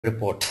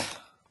report.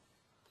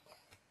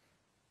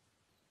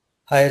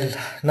 I'll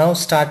now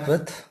start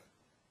with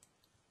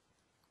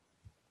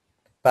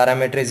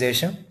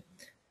parameterization.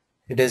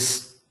 It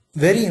is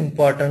very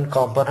important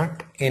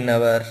component in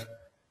our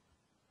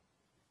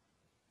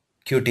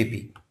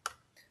QTP.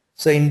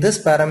 So in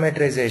this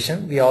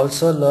parameterization, we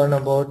also learn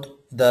about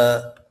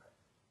the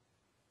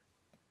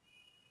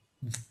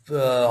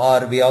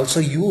or we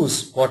also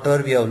use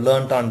whatever we have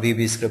learned on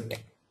VB scripting.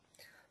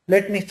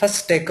 Let me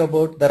first take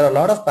about, there are a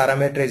lot of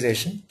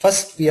parameterization.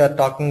 First we are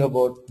talking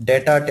about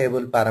data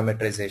table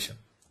parameterization.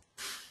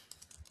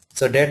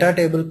 So data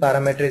table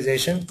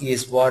parameterization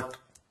is what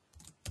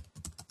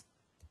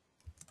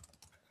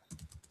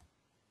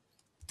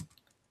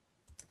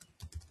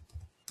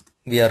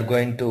we are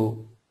going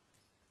to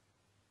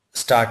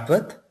start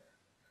with.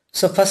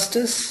 So first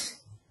is,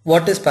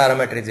 what is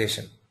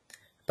parameterization?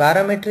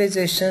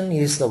 Parameterization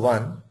is the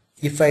one,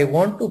 if I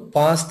want to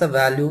pass the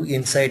value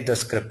inside the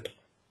script.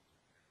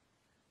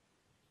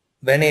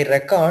 When I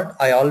record,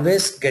 I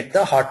always get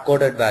the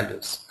hard-coded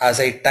values.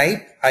 As I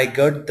type, I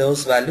get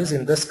those values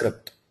in the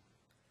script.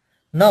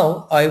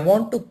 Now I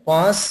want to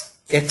pass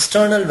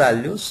external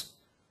values,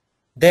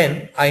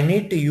 then I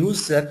need to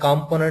use a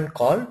component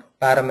called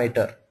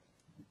parameter.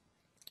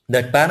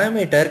 That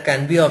parameter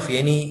can be of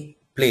any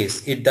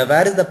place.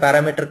 Where is the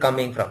parameter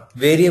coming from?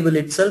 Variable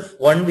itself,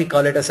 one we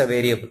call it as a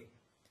variable,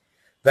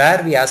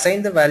 where we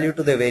assign the value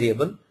to the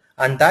variable,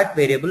 and that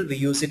variable we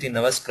use it in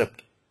our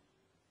script.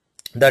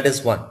 That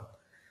is one.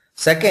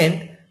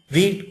 Second,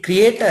 we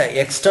create an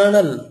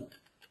external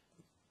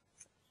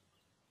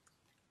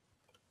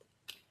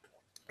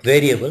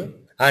variable,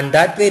 and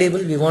that variable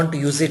we want to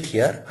use it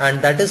here,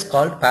 and that is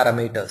called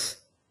parameters.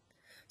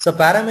 So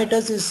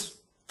parameters is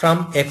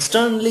from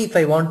externally if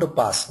I want to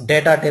pass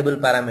data table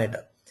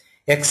parameter.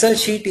 Excel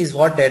sheet is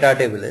what data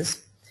table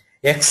is.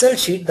 Excel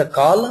sheet, the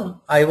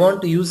column, I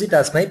want to use it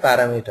as my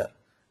parameter.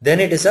 Then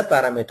it is a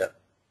parameter.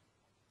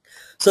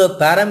 So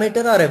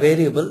parameter or a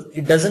variable,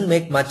 it doesn't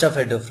make much of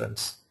a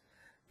difference.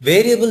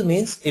 Variable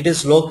means it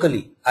is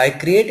locally. I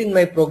create in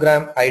my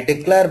program, I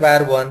declare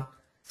var1,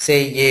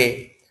 say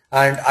A,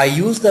 and I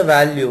use the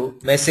value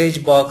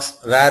message box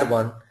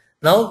var1.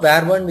 Now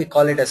var1 we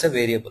call it as a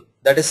variable.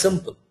 That is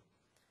simple.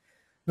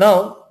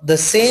 Now the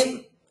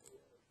same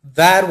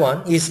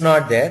var1 is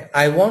not there.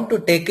 I want to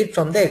take it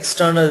from the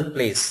external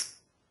place.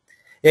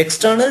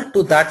 External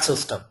to that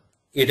system.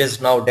 It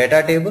is now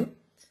data table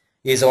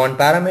is one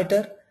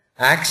parameter.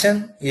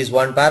 Action is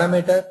one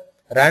parameter.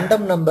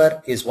 Random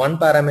number is one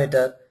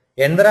parameter.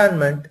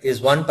 Environment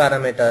is one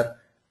parameter.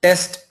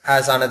 Test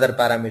as another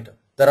parameter.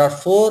 There are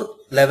 4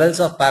 levels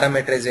of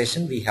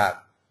parameterization we have.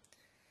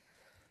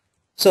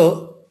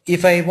 So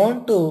if I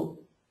want to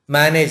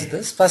manage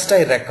this, first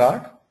I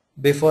record.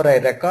 Before I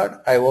record,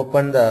 I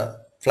open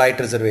the flight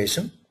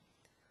reservation.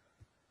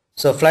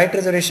 So flight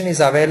reservation is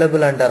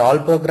available under all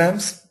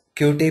programs,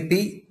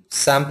 QTP,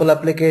 sample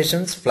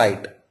applications,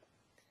 flight.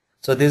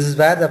 So this is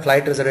where the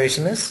flight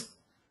reservation is.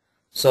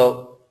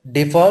 So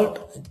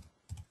default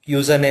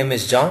username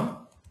is John,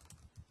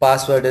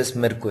 password is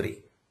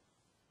Mercury.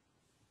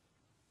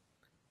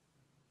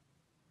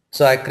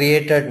 So I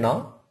created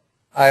now.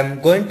 I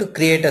am going to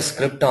create a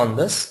script on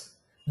this.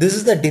 This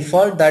is the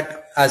default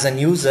that as an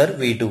user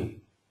we do.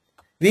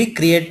 We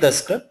create the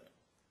script,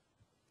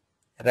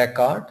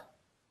 record.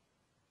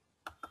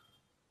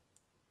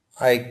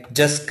 I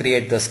just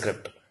create the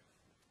script.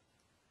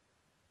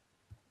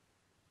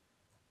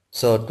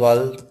 So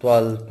 12,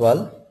 12,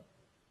 12.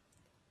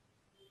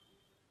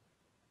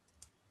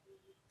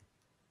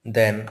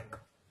 Then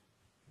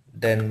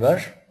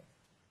Denver,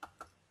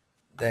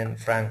 then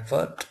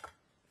Frankfurt,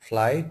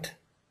 flight,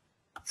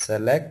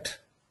 select,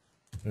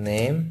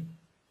 name.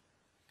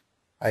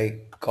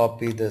 I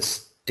copy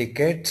this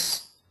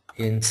tickets,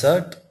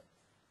 insert.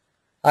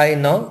 I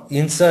now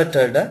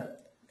inserted an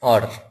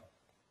order.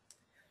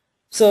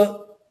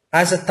 So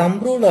as a thumb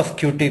rule of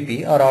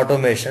QTP or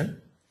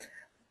automation,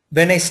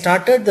 when I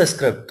started the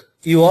script,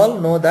 you all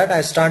know that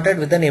I started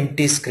with an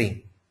empty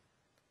screen.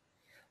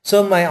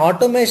 So my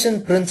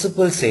automation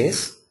principle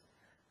says,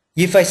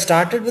 if I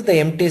started with the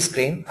empty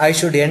screen, I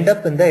should end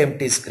up in the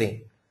empty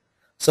screen.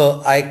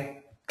 So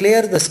I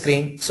clear the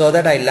screen so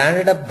that I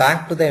landed up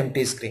back to the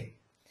empty screen.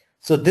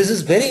 So this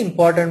is very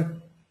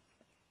important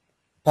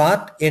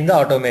part in the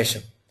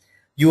automation.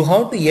 You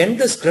have to end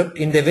the script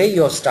in the way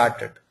you have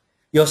started.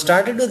 You have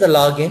started with the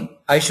login,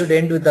 I should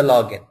end with the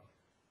login.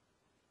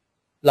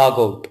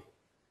 Logout.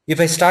 If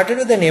I started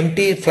with an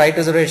empty flight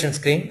reservation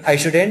screen, I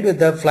should end with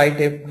the flight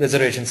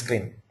reservation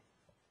screen.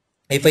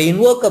 If I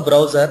invoke a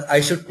browser,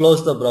 I should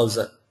close the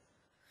browser.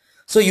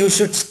 So you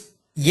should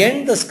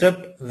end the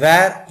script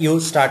where you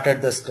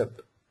started the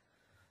script.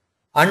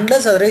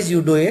 Unless otherwise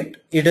you do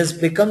it,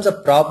 it becomes a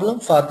problem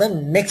for the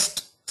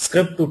next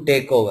script to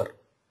take over.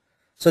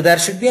 So there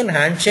should be a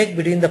handshake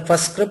between the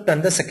first script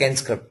and the second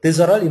script. These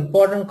are all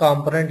important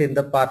components in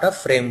the part of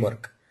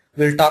framework.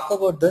 We'll talk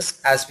about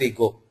this as we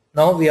go.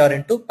 Now we are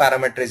into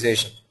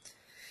parameterization.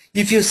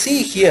 If you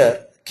see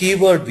here,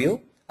 keyword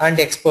view and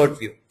expert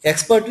view.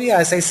 Expert view,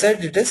 as I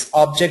said, it is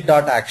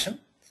object.action.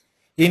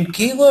 In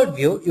keyword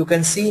view, you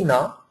can see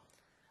now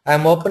I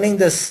am opening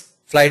this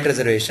flight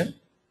reservation.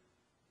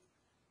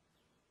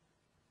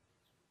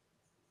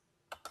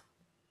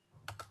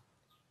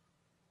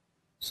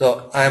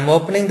 So I am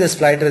opening this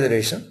flight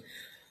reservation.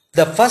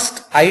 The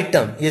first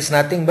item is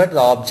nothing but the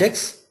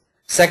objects.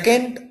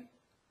 Second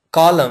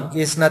column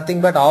is nothing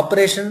but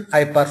operation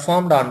I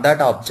performed on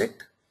that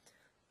object.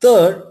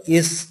 Third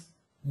is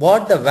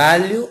what the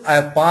value I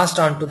have passed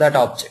on to that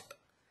object.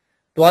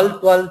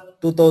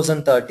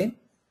 12/12/2013,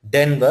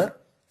 Denver,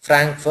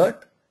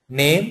 Frankfurt,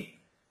 name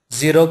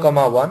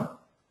 0,1,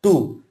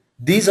 2.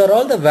 These are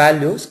all the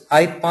values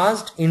I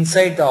passed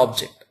inside the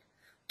object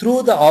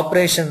through the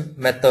operation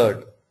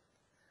method.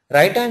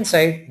 Right hand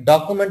side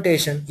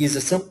documentation is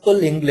a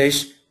simple English,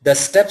 the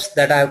steps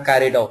that I have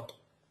carried out.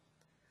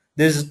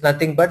 This is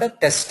nothing but a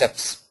test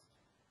steps.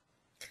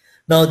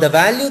 Now the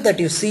value that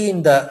you see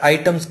in the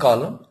items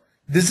column,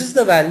 this is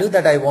the value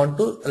that I want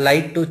to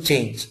like to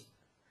change.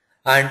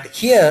 And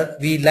here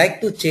we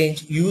like to change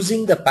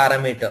using the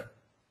parameter.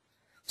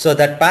 So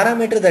that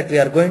parameter that we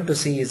are going to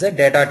see is a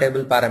data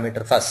table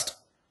parameter first,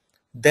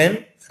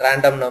 then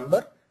random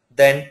number,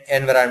 then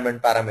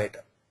environment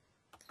parameter.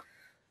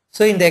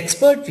 So in the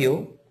expert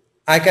view,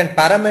 I can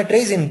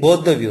parameterize in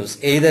both the views,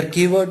 either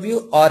keyword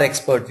view or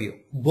expert view.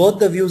 Both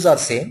the views are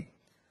same.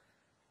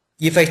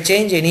 If I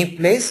change any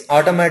place,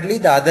 automatically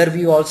the other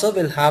view also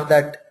will have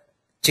that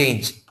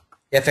change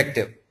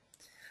effective.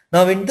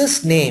 Now in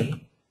this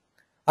name,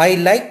 I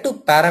like to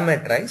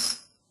parameterize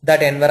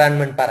that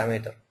environment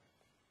parameter,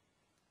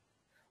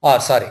 or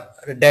sorry,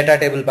 data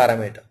table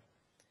parameter.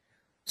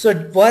 So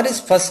what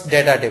is first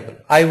data table?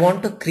 I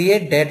want to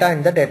create data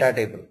in the data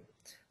table.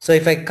 So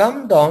if I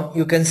come down,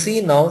 you can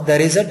see now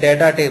there is a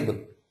data table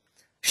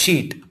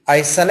sheet.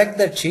 I select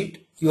that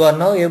sheet. You are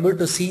now able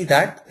to see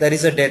that there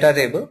is a data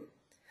table.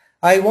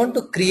 I want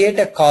to create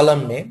a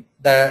column name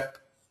that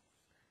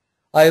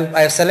I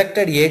have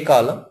selected A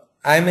column.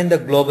 I am in the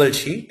global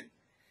sheet.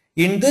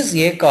 In this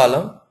A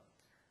column,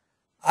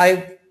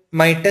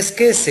 my test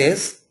case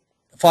says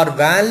for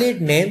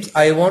valid names,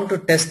 I want to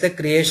test the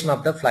creation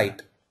of the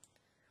flight.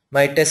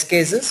 My test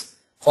case is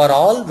for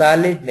all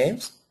valid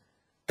names,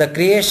 the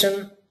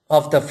creation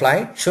of the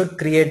flight should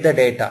create the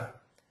data.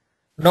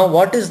 Now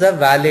what is the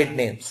valid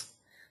names?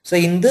 So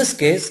in this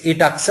case,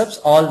 it accepts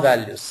all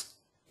values,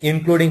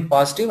 including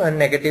positive and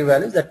negative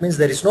values. That means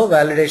there is no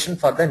validation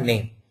for the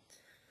name.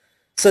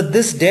 So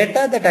this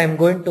data that I am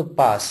going to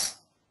pass,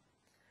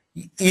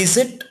 is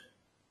it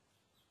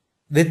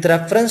with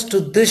reference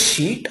to this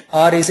sheet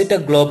or is it a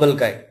global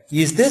guide?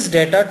 Is this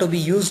data to be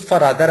used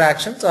for other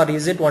actions or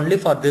is it only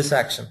for this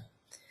action?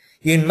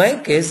 In my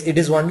case, it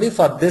is only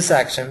for this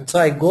action. So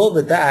I go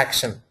with the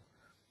action.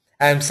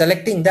 I am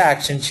selecting the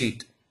action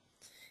sheet.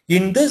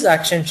 In this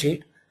action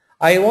sheet,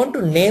 I want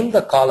to name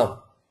the column.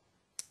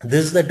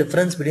 This is the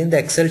difference between the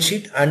Excel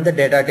sheet and the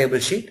data table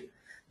sheet.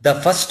 The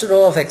first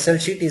row of Excel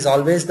sheet is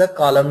always the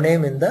column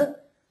name in the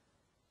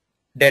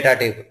data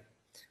table.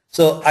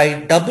 So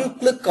I double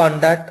click on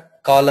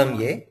that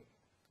column A.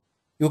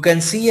 You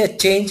can see a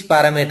change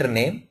parameter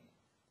name.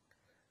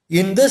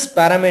 In this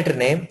parameter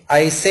name,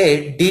 I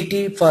say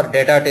DT for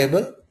data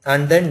table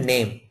and then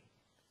name.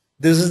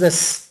 This is the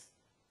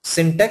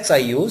syntax I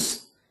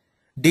use.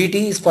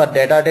 DT is for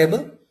data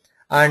table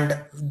and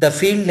the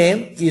field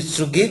name is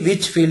to give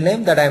which field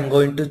name that I am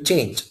going to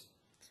change.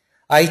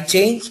 I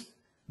change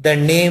the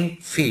name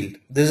field.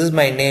 This is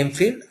my name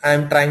field I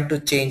am trying to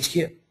change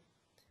here.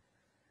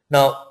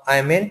 Now I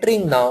am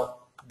entering now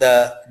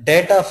the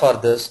data for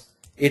this.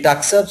 It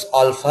accepts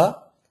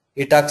alpha,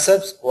 it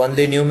accepts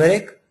only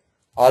numeric,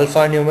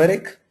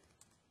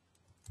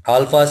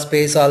 alpha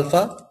space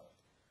alpha,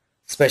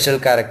 special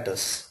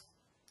characters.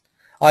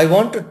 I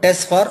want to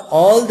test for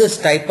all this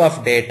type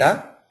of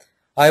data.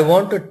 I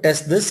want to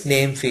test this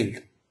name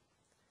field.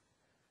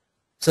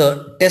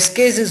 So test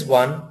case is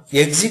 1,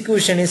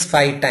 execution is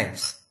 5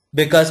 times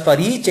because for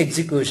each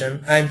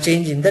execution I am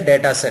changing the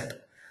data set.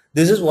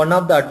 This is one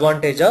of the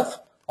advantage of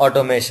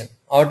automation.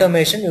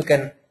 Automation, you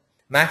can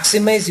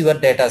maximize your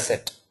data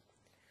set.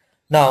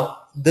 Now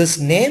this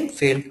name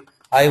field,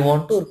 I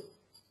want to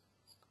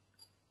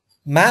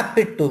map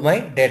it to my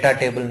data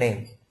table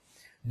name,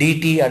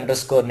 DT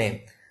underscore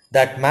name.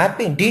 That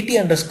mapping DT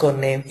underscore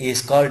name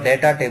is called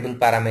data table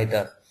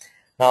parameter.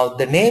 Now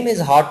the name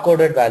is hard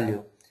coded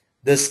value.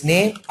 This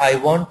name I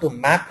want to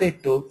map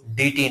it to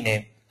DT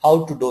name.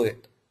 How to do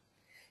it?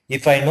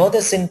 If I know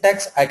the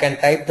syntax, I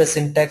can type the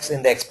syntax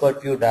in the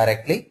expert view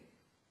directly.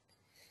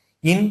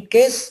 In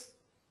case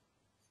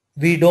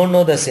we don't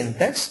know the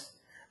syntax,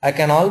 I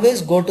can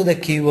always go to the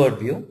keyword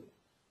view.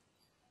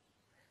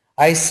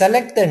 I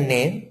select the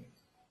name.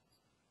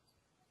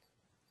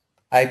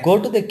 I go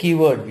to the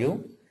keyword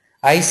view.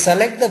 I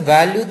select the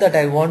value that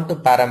I want to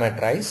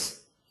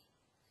parameterize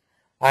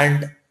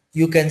and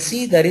you can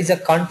see there is a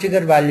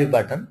configure value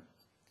button.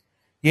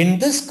 In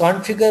this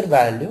configure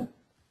value,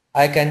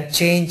 I can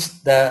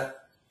change the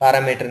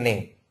parameter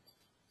name.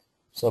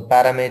 So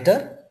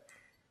parameter,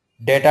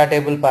 data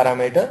table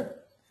parameter,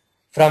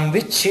 from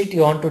which sheet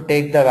you want to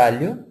take the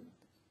value,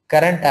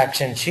 current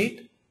action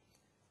sheet,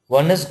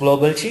 One is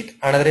global sheet,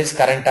 another is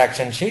current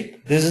action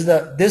sheet.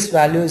 This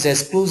value is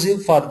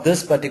exclusive for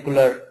this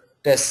particular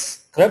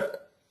test script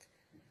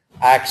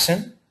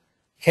action.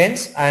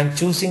 Hence, I am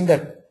choosing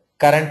the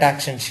current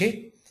action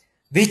sheet.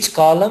 Which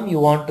column you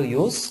want to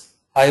use?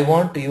 I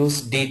want to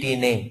use DT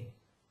name.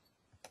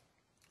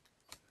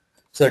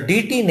 So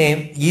DT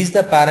name is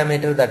the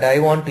parameter that I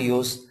want to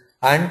use,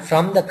 and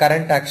from the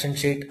current action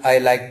sheet I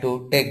like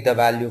to take the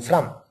value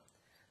from.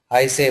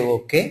 I say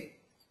OK.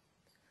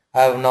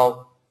 I have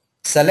now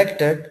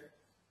selected,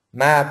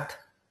 mapped,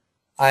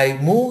 I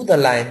move the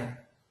line,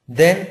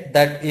 then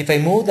that if I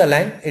move the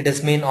line it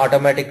is mean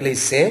automatically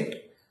saved.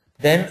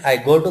 Then I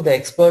go to the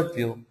expert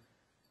view.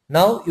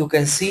 Now you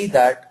can see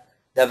that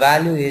the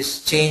value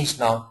is changed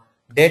now.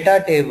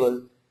 Data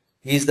table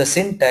is the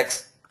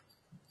syntax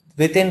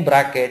within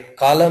bracket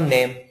column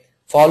name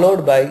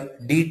followed by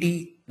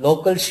DT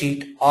local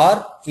sheet,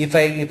 or if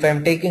I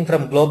am taking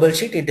from global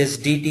sheet it is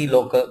DT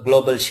local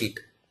global sheet.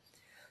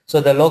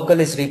 So the local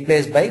is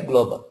replaced by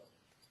global.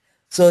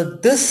 So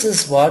this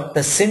is what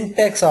the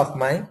syntax of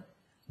my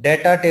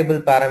data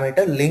table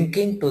parameter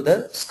linking to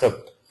the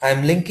script. I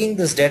am linking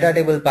this data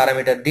table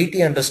parameter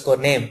DT underscore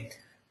name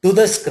to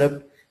the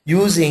script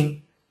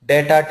using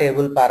data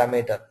table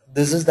parameter.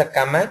 This is the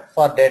command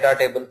for data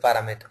table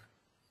parameter.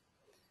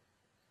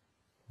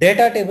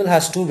 Data table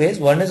has two ways.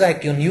 One is I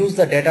can use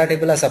the data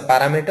table as a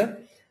parameter.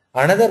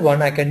 Another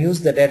one I can use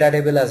the data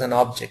table as an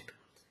object.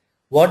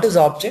 What is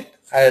object?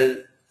 I'll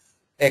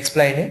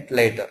explain it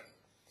later.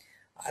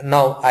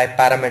 Now I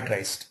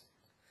parameterized.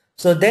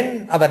 So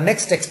then our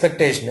next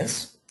expectation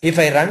is, if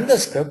I run the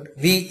script,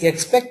 we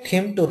expect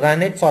him to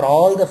run it for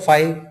all the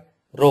 5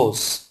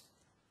 rows.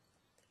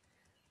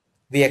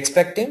 We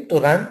expect him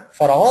to run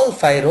for all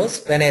 5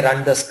 rows when I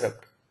run the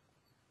script.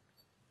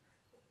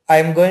 I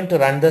am going to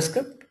run the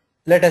script.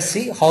 Let us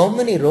see how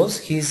many rows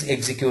he is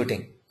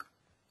executing.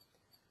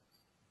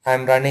 I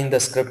am running the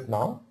script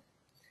now.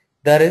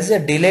 There is a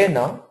delay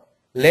now.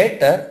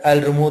 Later I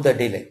will remove the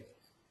delay.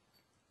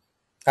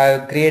 I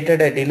have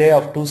created a delay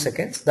of 2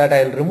 seconds that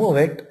I will remove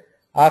it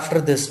after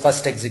this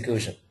first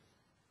execution.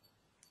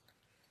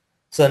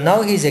 So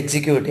now he is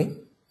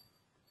executing.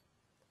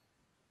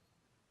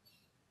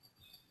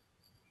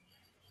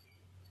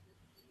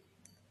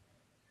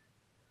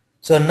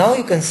 So now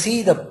you can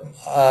see the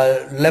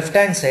left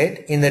hand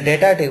side in the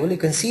data table, you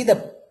can see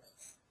the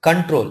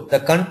control. The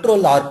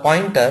control or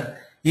pointer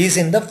is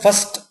in the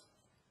first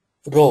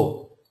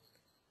row.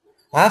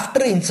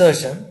 After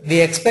insertion,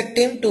 we expect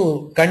him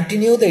to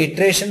continue the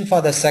iteration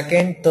for the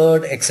second,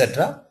 third,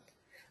 etc.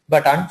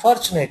 But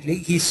unfortunately,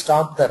 he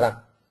stopped the run.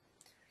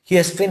 He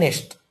has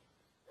finished.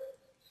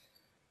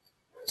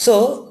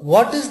 So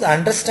what is the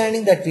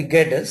understanding that we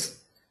get is,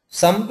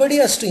 somebody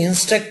has to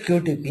instruct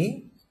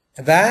QTP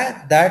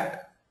where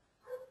that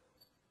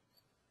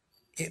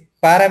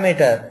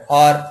parameter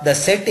or the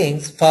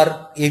settings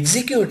for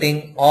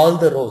executing all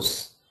the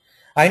rows.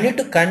 I need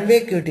to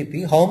convey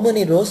QTP how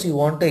many rows you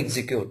want to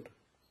execute.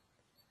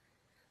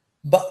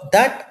 But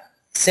that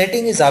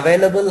setting is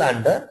available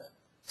under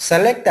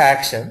select the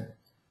action,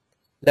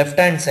 left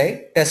hand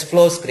side, test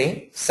flow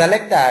screen,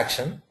 select the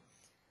action,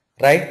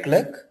 right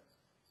click.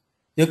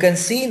 You can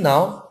see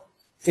now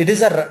it is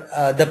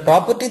the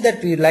property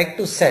that we like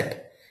to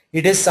set.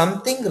 It is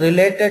something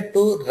related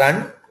to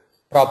run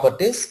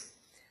properties.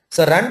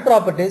 So run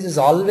properties is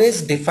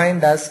always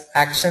defined as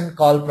action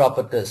call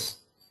properties.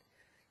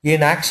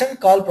 In action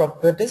call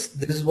properties,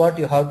 this is what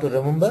you have to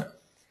remember.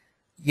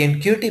 In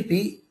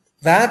QTP,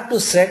 where to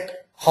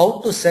set,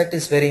 how to set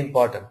is very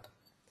important.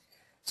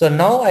 So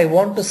now I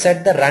want to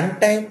set the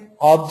runtime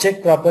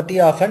object property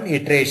of an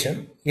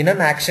iteration. In an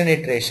action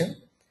iteration,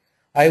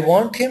 I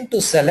want him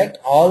to select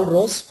all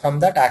rows from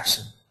that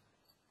action.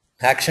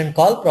 Action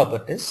call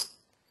properties,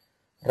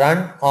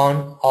 run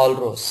on all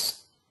rows.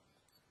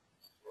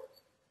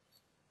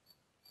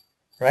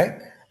 Right?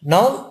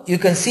 Now you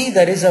can see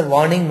there is a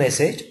warning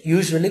message.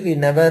 Usually we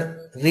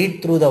never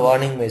read through the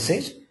warning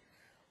message.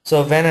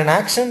 So when an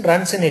action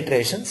runs in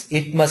iterations,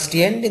 it must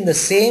end in the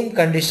same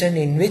condition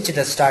in which it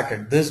has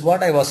started. This is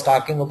what I was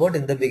talking about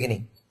in the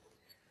beginning.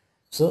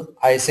 So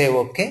I say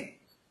OK.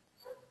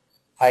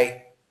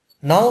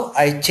 Now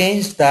I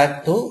changed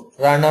that to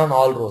run on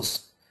all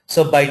rows.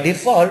 So by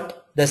default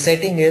the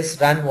setting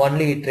is run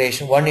only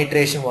iteration, one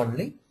iteration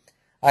only.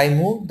 I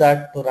move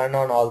that to run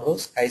on all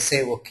rows. I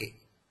say OK.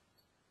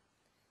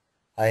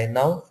 I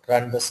now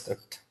run the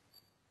script.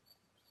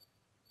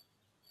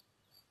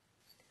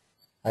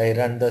 I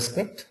run the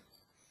script.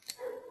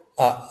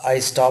 I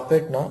stop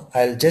it now.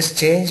 I'll just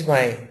change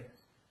my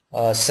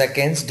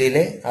seconds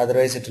delay,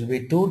 otherwise it will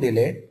be too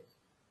delayed.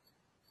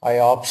 I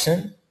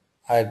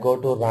go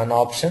to run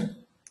option.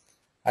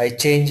 I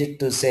change it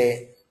to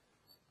say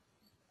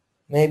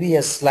maybe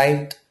a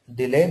slight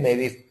delay,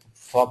 maybe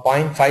for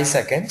 0.5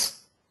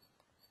 seconds.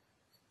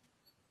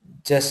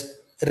 Just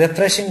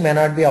refreshing may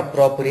not be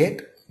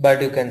appropriate,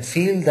 but you can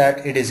feel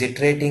that it is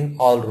iterating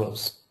all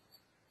rows.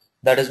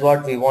 That is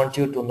what we want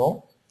you to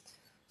know.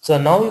 So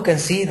now you can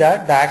see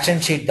that the action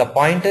sheet, the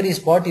pointer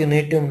is what you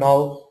need to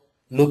now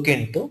look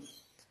into.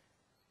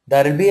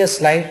 There will be a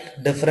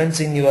slight difference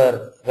in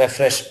your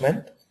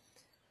refreshment.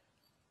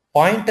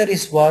 Pointer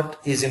is what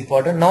is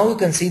important. Now you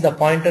can see the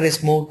pointer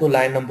is moved to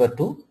line number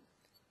 2.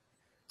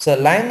 So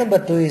line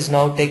number 2 is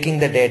now taking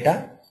the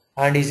data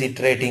and is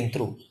iterating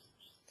through.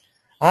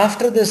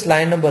 After this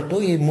line number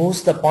 2,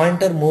 the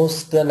pointer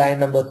moves to line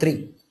number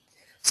 3.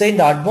 So in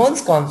the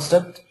advanced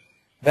concept,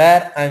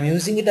 where I am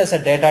using it as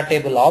a data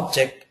table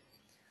object,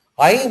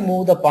 I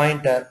move the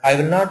pointer. I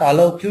will not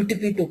allow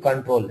QTP to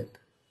control it.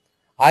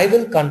 I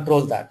will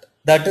control that.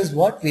 That is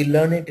what we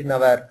learn it in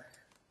our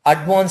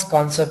advanced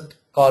concept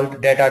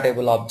called data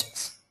table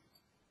objects.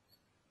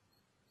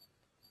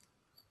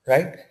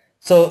 Right?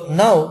 So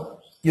now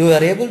you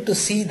are able to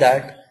see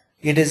that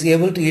it is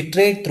able to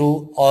iterate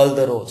through all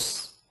the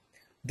rows.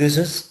 This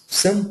is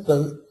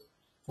simple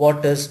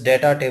what is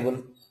data table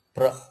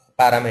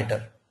parameter.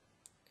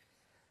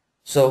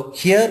 So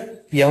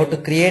here we have to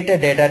create a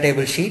data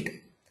table sheet,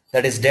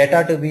 that is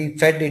data to be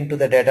fed into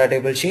the data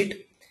table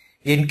sheet.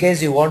 In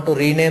case you want to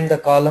rename the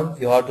column,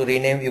 you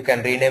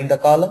can rename the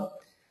column.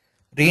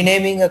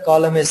 Renaming a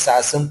column is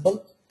as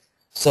simple.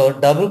 So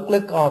double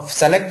click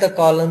select the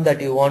column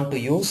that you want to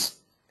use.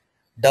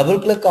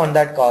 Double click on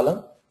that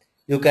column.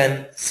 You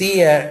can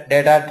see a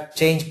data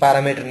change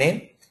parameter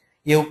name.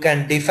 You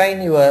can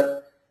define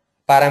your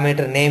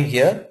parameter name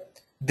here.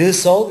 This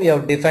is how we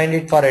have defined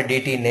it for a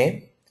DT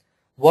name.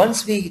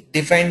 Once we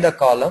define the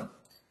column,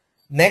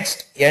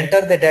 next enter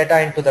the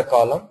data into the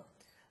column.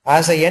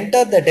 As I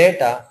enter the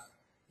data,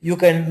 you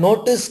can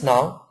notice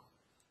now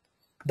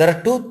there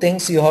are two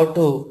things you have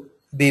to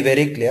be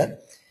very clear.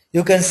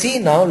 You can see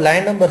now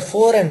line number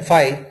 4 and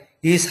 5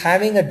 is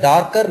having a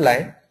darker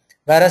line,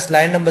 whereas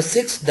line number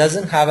 6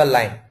 doesn't have a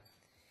line.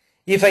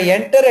 If I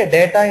enter a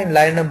data in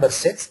line number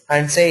 6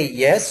 and say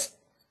yes,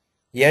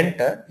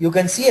 enter, you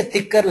can see a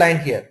thicker line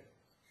here.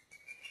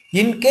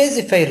 In case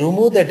if I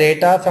remove the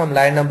data from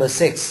line number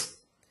 6,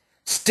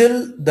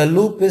 still the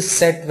loop is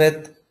set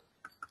with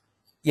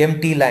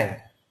empty line.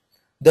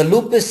 The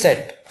loop is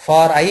set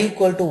for I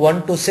equal to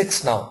 1 to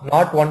 6 now,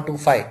 not 1 to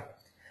 5.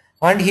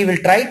 And he will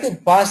try to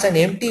pass an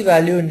empty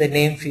value in the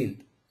name field.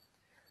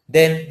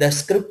 Then the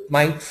script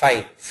might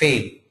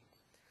fail.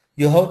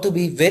 You have to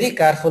be very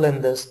careful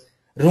in this.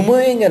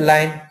 Removing a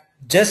line,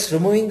 just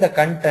removing the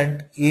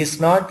content is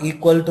not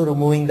equal to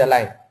removing the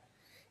line.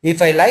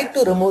 If I like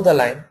to remove the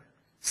line,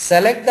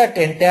 select that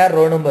entire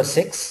row number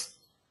 6,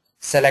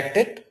 select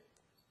it,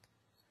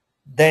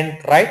 then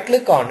right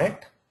click on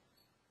it,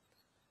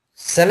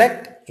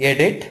 select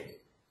edit,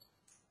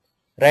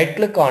 right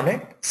click on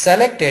it,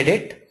 select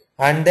edit,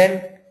 and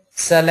then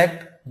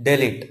select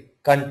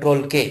delete,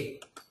 Control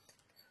K.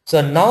 So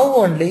now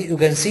only you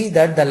can see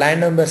that the line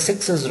number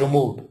 6 is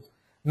removed.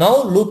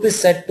 Now loop is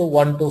set to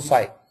 1 to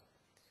 5.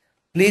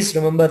 Please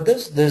remember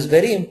this. This is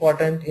very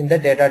important in the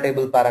data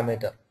table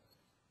parameter.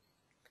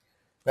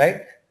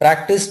 Right?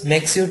 Practice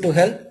makes you to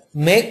help.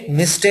 Make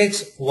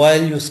mistakes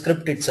while you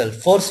script itself.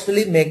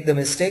 Forcefully make the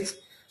mistakes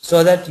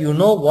so that you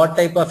know what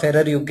type of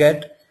error you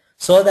get,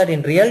 so that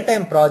in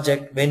real-time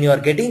project when you are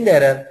getting the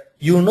error,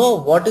 you know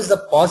what is the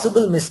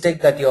possible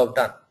mistake that you have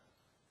done.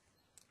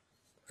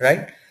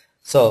 Right?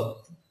 So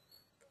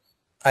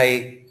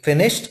I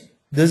finished.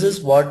 This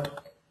is what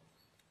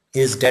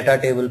is data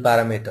table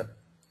parameter.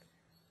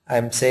 I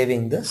am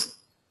saving this.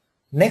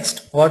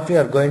 Next, what we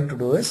are going to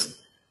do is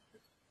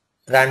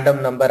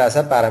random number as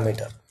a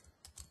parameter.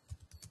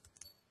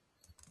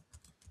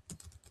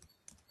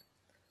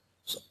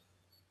 So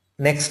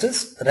next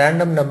is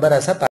random number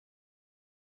as a parameter.